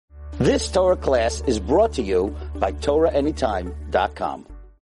This Torah class is brought to you by TorahAnytime.com.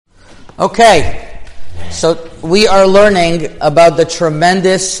 Okay, so we are learning about the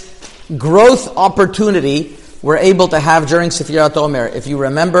tremendous growth opportunity we're able to have during Sefirat Haomer. If you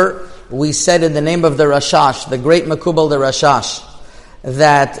remember, we said in the name of the Rashash, the great Makubal the Rashash,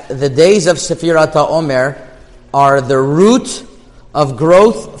 that the days of Sefirat Haomer are the root of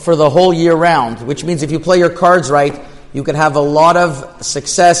growth for the whole year round, which means if you play your cards right, you can have a lot of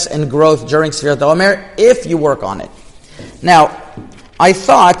success and growth during Sefirat Haomer if you work on it. Now, I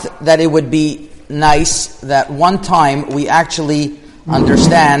thought that it would be nice that one time we actually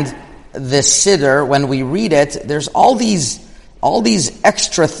understand the Siddur when we read it. There's all these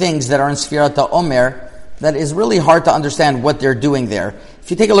extra things that are in Sefirat Haomer that is really hard to understand what they're doing there.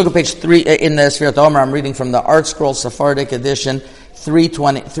 If you take a look at page 3 in the Sefirat Haomer, I'm reading from the Art Scroll Sephardic edition,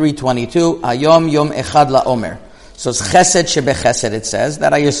 322, Hayom Yom Echad LaOmer. So it's Chesed Shebechesed, it says,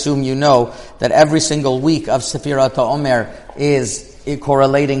 that I assume you know that every single week of Sefirat Haomer is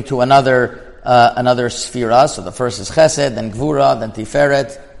correlating to another Sefirah. So the first is Chesed, then Gvura, then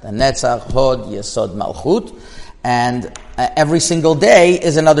Tiferet, then Netzach, Hod, Yesod, Malchut. And every single day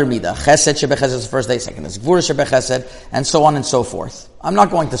is another midah. Chesed Shebechesed is the first day, second is Gvura Shebechesed, and so on and so forth. I'm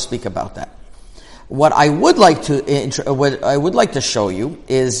not going to speak about that. What I would like to show you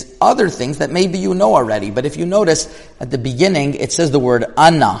is other things that maybe you know already. But if you notice at the beginning, it says the word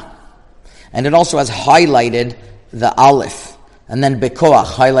Anna, and it also has highlighted the Aleph, and then Bekoach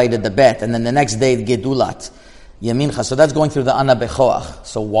highlighted the Bet, and then the next day Gedulat Yamincha. So that's going through the Anna Bekoach.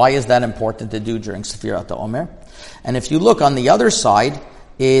 So why is that important to do during Sefirat Haomer? And if you look on the other side,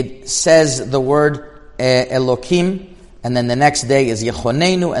 it says the word Elokim, and then the next day is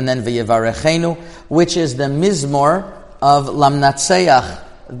Yechonenu, and then V'yevarechenu, which is the Mizmor of Lamnatzeach,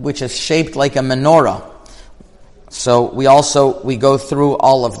 which is shaped like a menorah. So we go through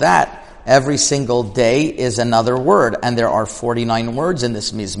all of that. Every single day is another word, and there are 49 words in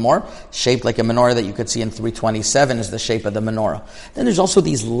this Mizmor, shaped like a menorah that you could see in 327 is the shape of the menorah. Then there's also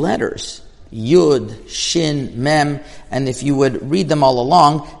these letters, Yud, Shin, Mem, and if you would read them all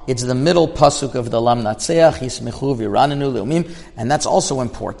along, it's the middle pasuk of the Lamnatzeach, Yismechu v'Yiranenu Leumim, and that's also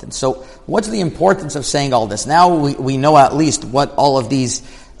important. So what's the importance of saying all this? Now we know at least what all of these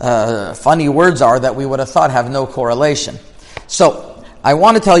funny words are that we would have thought have no correlation. So I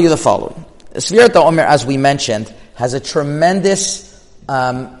want to tell you the following. Sefirat Haomer, as we mentioned, has a tremendous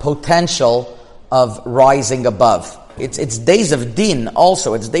potential of rising above. It's days of din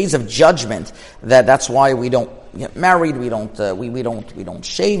also. It's days of judgment. That's why we don't get married. We don't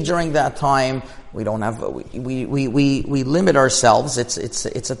shave during that time. We don't have. We limit ourselves.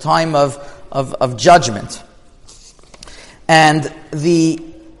 It's a time of judgment. And the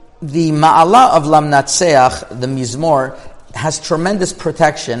ma'ala of Lamnatzeach, the Mizmor, has tremendous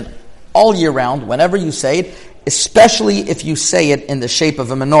protection all year round. Whenever you say it, especially if you say it in the shape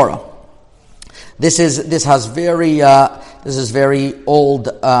of a menorah. This is very old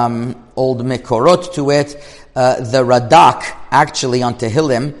mekorot to it. The Radak actually on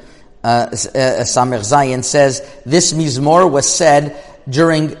Tehillim, Samech Zayin says this Mizmor was said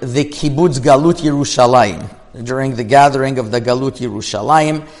during the Kibbutz Galut Yerushalayim, during the gathering of the Galut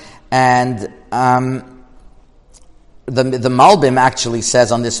Yerushalayim, and the Malbim actually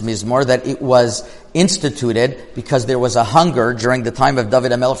says on this Mizmor that it was instituted because there was a hunger during the time of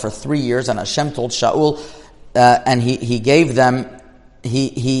David HaMelech for 3 years, and Hashem told Shaul, and he gave them,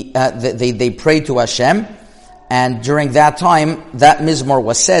 they prayed to Hashem, and during that time, that Mizmor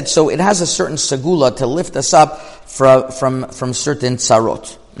was said, so it has a certain segula to lift us up from certain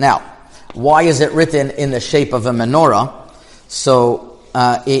tzarot. Now, why is it written in the shape of a menorah? So,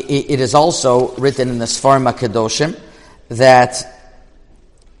 it is also written in the Sfarim HaKadoshim, that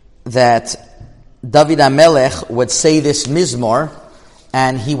David HaMelech would say this Mizmor,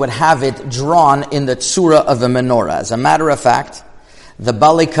 and he would have it drawn in the tzura of a menorah. As a matter of fact, the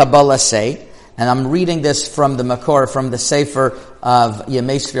Balei Kabbalah say, and I'm reading this from the Makor, from the Sefer of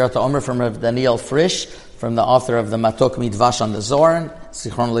Yemei Sefirat Haomer, from Rav Daniel Frisch, from the author of the Matok Midvash on the Zohar,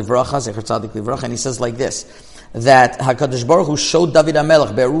 Zichron Livracha, Zecher Tzadik Livracha, and he says like this, that HaKadosh Baruch Hu showed David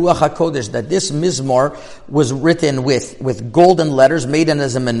HaMelech Beruach HaKodesh that this Mizmor was written with golden letters made in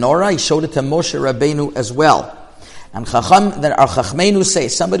as a menorah. He showed it to Moshe Rabbeinu as well. And then our Chachmeinu say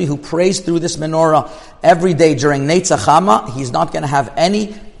somebody who prays through this menorah every day during Netzach Hama, he's not going to have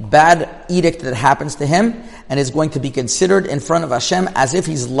any bad edict that happens to him, and is going to be considered in front of Hashem as if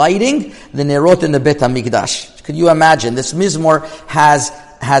he's lighting the Nerot in the Beit HaMikdash. Could you imagine? This Mizmor has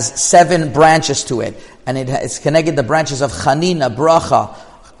 7 branches to it, and it's connected the branches of Chanina, Bracha,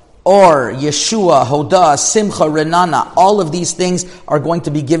 or Yeshua, Hoda, Simcha, Renana, all of these things are going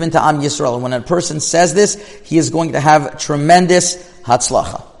to be given to Am Yisrael. And when a person says this, he is going to have tremendous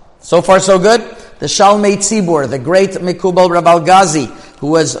Hatzlacha. So far, so good. The Shalmei Tzibur, the great Mikubal Rabal Ghazi, who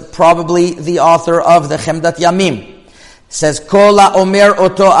was probably the author of the Chemdat Yamim, says, Kola Omer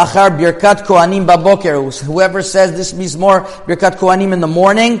Oto Achar Birkat Kohanim Baboker. Whoever says this Mizmor Birkat Kohanim in the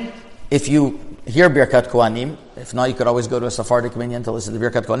morning, if you hear Birkat Kohanim, if not, you could always go to a Sephardic minyan to listen to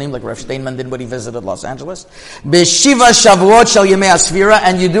Birkat Kohanim, like Rav Steinman did when he visited Los Angeles. B'shiva Shavuot Shel Yemei HaSfira,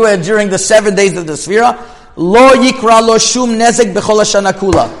 and you do it during the 7 days of the Sfira. Lo Yikra Lo Shum Nezek B'chol HaShana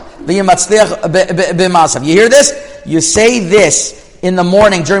Kula. You hear this? You say this in the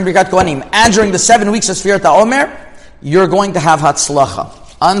morning during Birkat Kohanim and during the 7 weeks of Sefirat Haomer, you're going to have Hatzlacha.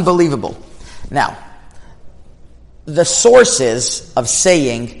 Unbelievable. Now, the sources of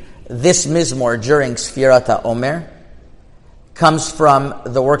saying this Mizmor during Sefirat Haomer comes from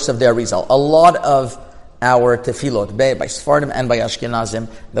the works of the Arizal. A lot of our tefillot, by Sephardim and by Ashkenazim,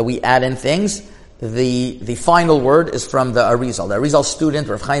 that we add in things, the final word is from the Arizal. The Arizal student,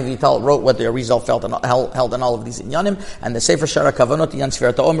 Rav Chaim Vital, wrote what the Arizal felt and held in all of these inyanim, and the Sefer Shara Kavanot Yan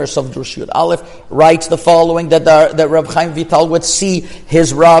Sefirat Haomer Sof Drush Yud Aleph writes the following, that Rav Chaim Vital would see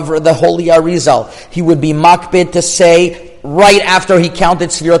his Rav, the Holy Arizal. He would be makbid to say, right after he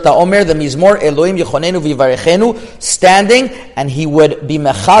counted Sefirat Haomer, the Mizmor, Elohim Yechonenu V'Yivarechenu, standing, and he would be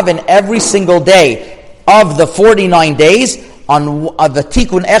mechaven every single day of the 49 days, on the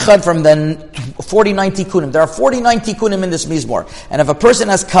Tikkun Echad from the 49 Tikkunim. There are 49 Tikkunim in this Mizmor. And if a person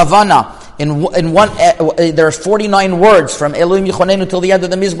has Kavana in one, there are 49 words from Elohim Yechonenu till the end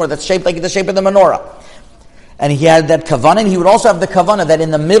of the Mizmor that's shaped like the shape of the menorah. And he had that Kavana, and he would also have the Kavana that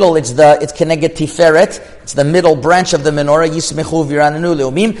in the middle, it's Keneged Tiferet, it's the middle branch of the menorah, Yismechu V'Yiranenu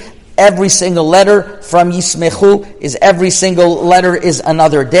Leumim. Every single letter from Yismechu is every single letter is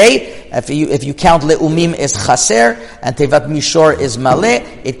another day. If you count Leumim is Chaser and Tevat Mishor is Maleh,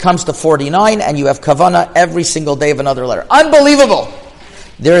 it comes to 49, and you have Kavana every single day of another letter. Unbelievable!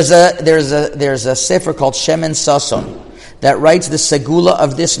 There's a sefer called Shemen Sason that writes the Segula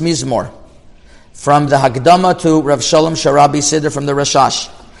of this Mizmor from the Hagdama to Rav Shalom Sharabi Siddur from the Rashash,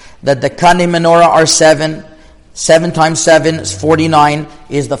 that the Kani menorah are 7. 7 times 7 is 49,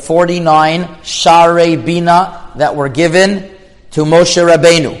 is the 49 Sharei Bina that were given to Moshe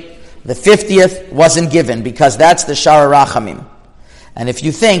Rabbeinu. The 50th wasn't given because that's the Shara Rachamim. And if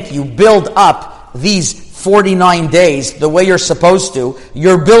you think you build up these 49 days the way you're supposed to,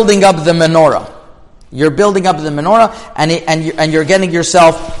 you're building up the menorah. You're building up the menorah, and you're getting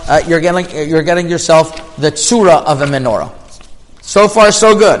yourself you're getting yourself the tzura of a menorah. So far,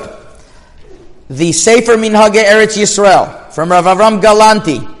 so good. The Sefer Minhagei Eretz Yisrael from Rav Avram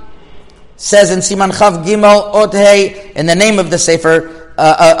Galanti says in Siman Chav Gimel Ot Hei, in the name of the Sefer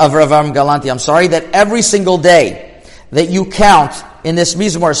of Rav Avram Galanti, that every single day that you count in this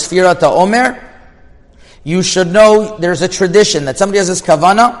Mizmor Sefirat Haomer, you should know there's a tradition that somebody has his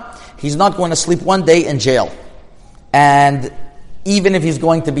kavana, he's not going to sleep one day in jail. And even if he's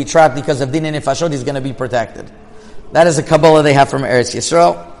going to be trapped because of Dinei Nefashot, he's going to be protected. That is a Kabbalah they have from Eretz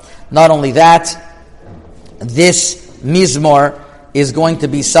Yisrael. Not only that, this Mizmor is going to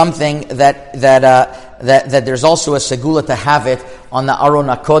be something that there's also a segula to have it on the Aron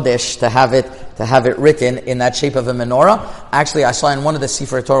HaKodesh, to have it written in that shape of a menorah. Actually, I saw in one of the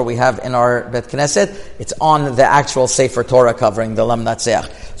Sefer Torah we have in our Bet Knesset, it's on the actual Sefer Torah covering the Lamnatzeach.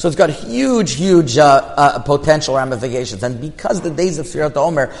 So it's got huge potential ramifications. And because the days of Sefirat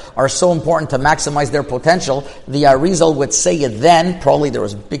Haomer are so important to maximize their potential, the Arizal would say it then, probably there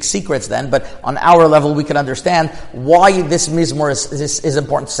was big secrets then, but on our level we can understand why this Mizmor is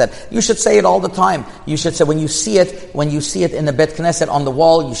important to say. You should say it all the time. You should say, when you see it in the Bet Knesset on the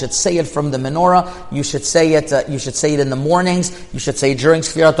wall, you should say it from the menorah. You should say it in the mornings. You should say it during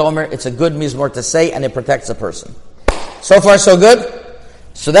Sefirat Haomer. It's a good Mizmor to say, and it protects a person. So far, so good.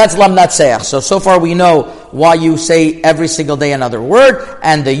 So that's Lamnatzeach. So far we know why you say every single day another word,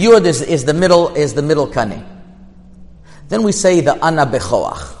 and the Yud is the middle Kani. Then we say the Ana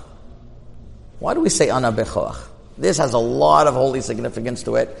Bekoach. Why do we say Ana Bekoach? This has a lot of holy significance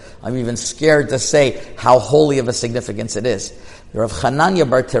to it. I'm even scared to say how holy of a significance it is. Rav Chananya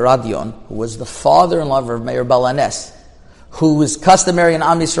Bar Teradion, who was the father-in-law of Rav Meir Balanes, who is customary in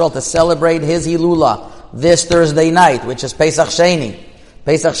Am Yisrael to celebrate his Hilula this Thursday night, which is Pesach Sheni.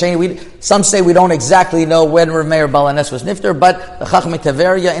 Pesach Sheni, some say we don't exactly know when Rav Meir Balanes was nifter, but the Chachmei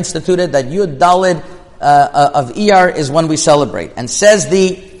Tiberia instituted that Yud Dalid of Iyar is when we celebrate. And says Rav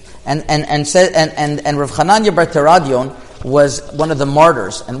Chananya Bar Teradion was one of the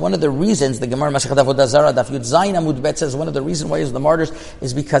martyrs. And one of the reasons, the Gemara Masechet Avodah Zarah, Daf Yud Zayin Amud Bet says, one of the reasons why he was the martyrs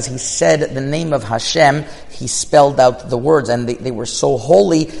is because he said the name of Hashem, he spelled out the words, and they were so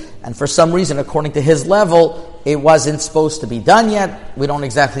holy, and for some reason, according to his level, it wasn't supposed to be done yet. We don't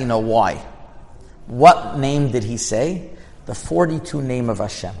exactly know why. What name did he say? The 42 name of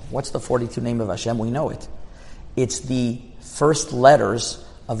Hashem. What's the 42 name of Hashem? We know it. It's the first letters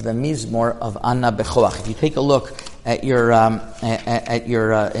of the Mizmor of Anna Bekoach. If you take a look at your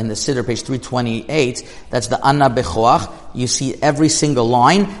in the Siddur, page 328, that's the Anna Bekoach. You see every single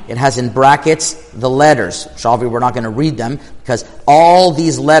line. It has in brackets the letters. Shalvi, we're not going to read them because all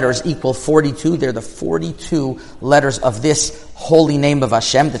these letters equal 42. They're the 42 letters of this holy name of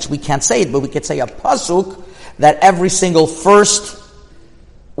Hashem. That we can't say it, but we could say a pasuk that every single first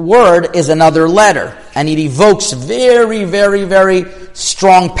word is another letter, and it evokes very, very, very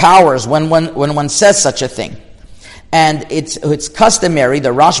strong powers when one says such a thing. And it's customary, the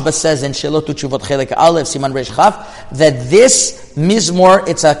Rashba says in Shelot Utshuvot Chelek Aleph Siman Reish Chaf, that this Mizmor,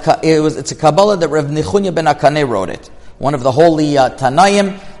 it's a Kabbalah that Rav Nechunya ben Akaneh wrote it. One of the holy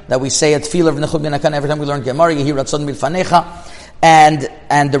Tanaim that we say at Tefillah of Nechunya ben Akaneh every time we learn Gemara, Yehi Ratzon Milfanecha. And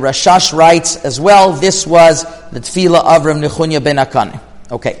the Rashash writes as well, this was the Tefillah of Rav Nechunya ben Akaneh.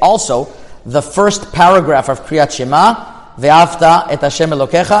 Okay, also, the first paragraph of Kriyat Shema, Ve'afta et Hashem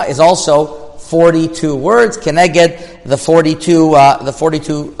Elokecha, is also 42 words, Keneged,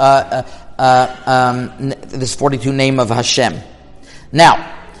 this 42 name of Hashem.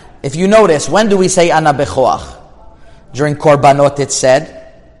 Now, if you notice, when do we say Ana Bekoach? During Korbanot it's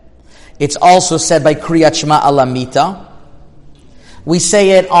said. It's also said by Kriyat Shema Alamita. We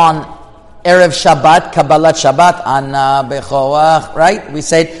say it on Erev Shabbat, Kabbalat Shabbat, Ana Bekoach, right? We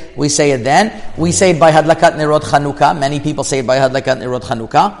say it then. We say it by Hadlakat Nerot Chanukah. Many people say it by Hadlakat Nerot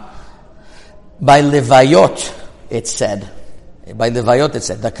Chanukah. By Levayot, it's said. By Levayot, it's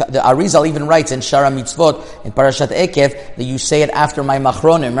said. The Arizal even writes in Shara Mitzvot, in Parashat Ekev, that you say it after my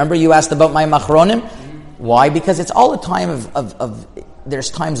Machronim. Remember you asked about my Machronim? Why? Because it's all a time of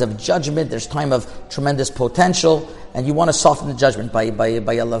there's times of judgment, there's time of tremendous potential, and you want to soften the judgment by a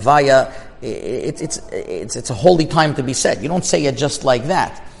levaya. It's a holy time to be said. You don't say it just like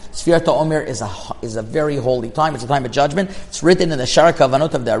that. Sefirat Haomer is a very holy time. It's a time of judgment. It's written in the Shara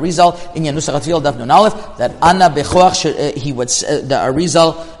Kavanot of the Arizal in Yanusach Atfil Daf Nun Aleph that Ana Bekoach the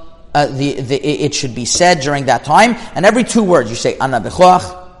Arizal it should be said during that time. And every 2 words you say Ana Bekoach,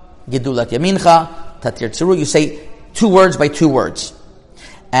 Gedulat Yamincha, Tatir Tzuru. You say 2 words by 2 words.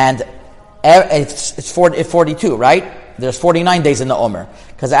 And it's 42, right? There's 49 days in the Omer.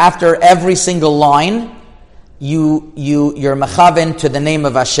 Because after every single line, you're mechaven to the name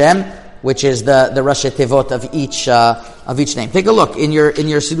of Hashem, which is the Rashi Tevot of each name. Take a look in your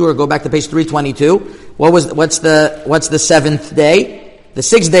Siddur. Go back to page 322. What's the 7th day? The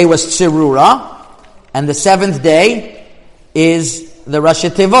 6th day was Tzirura, and the 7th day is the Rashi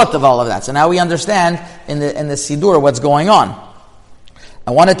Tevot of all of that. So now we understand in the Siddur what's going on.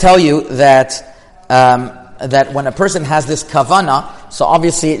 I want to tell you that when a person has this kavana, so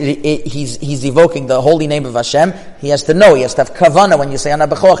obviously he's evoking the holy name of Hashem. He has to know, he has to have kavana when you say Ana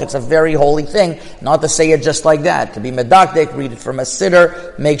Bekoach. It's a very holy thing, not to say it just like that. To be medakdek, read it from a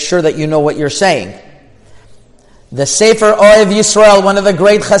siddur, make sure that you know what you're saying. The Sefer Oev Yisrael, one of the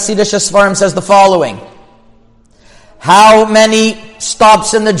great Hasidic Sfarim, says the following: how many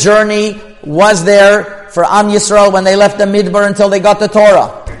stops in the journey was there for Am Yisrael when they left the Midbar until they got the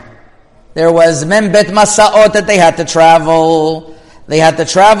Torah? There was Membet Masaot that they had to travel. They had to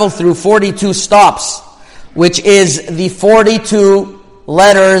travel through 42 stops, which is the 42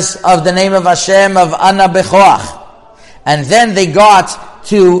 letters of the name of Hashem of Ana Bekoach. And then they got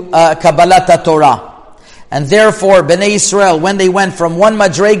to Kabbalat Torah. And therefore, Bnei Yisrael, when they went from one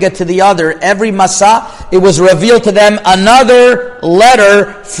madrega to the other, every masa, it was revealed to them another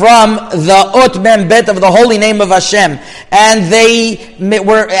letter from the Ot Mem Bet of the holy name of Hashem, and they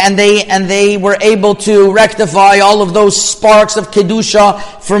were able to rectify all of those sparks of kedusha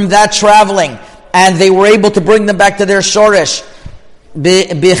from that traveling, and they were able to bring them back to their shoresh.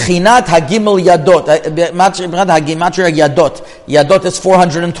 Bechinat hagimel yadot, gematria yadot. Yadot is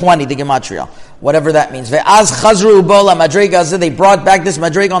 420. The gematria, whatever that means. Ve'az chazru bola madrega. They brought back this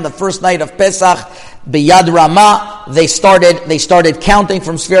madrega on the first night of Pesach. Beyad Ramah. They started counting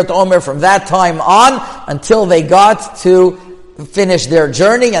from Sefirat Haomer from that time on until they got to finish their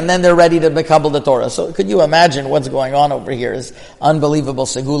journey, and then they're ready to become the Torah. So could you imagine what's going on over here is unbelievable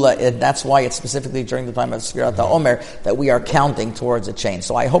segula, and that's why it's specifically during the time of Sefirat Haomer that we are counting towards a change.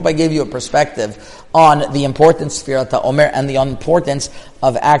 So I hope I gave you a perspective on the importance of Sefirat Haomer and the importance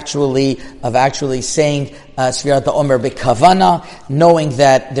of actually saying Sefirat Haomer b'kavana, knowing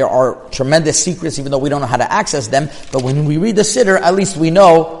that there are tremendous secrets, even though we don't know how to access them. But when we read the Siddur, at least we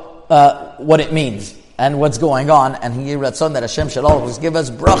know what it means and what's going on. And Hi Ratzon that Hashem shall always give us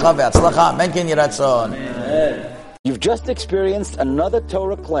bracha ve'atzlacha. Amen. Ken Yiratzon. You've just experienced another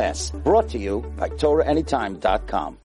Torah class brought to you by TorahAnytime.com.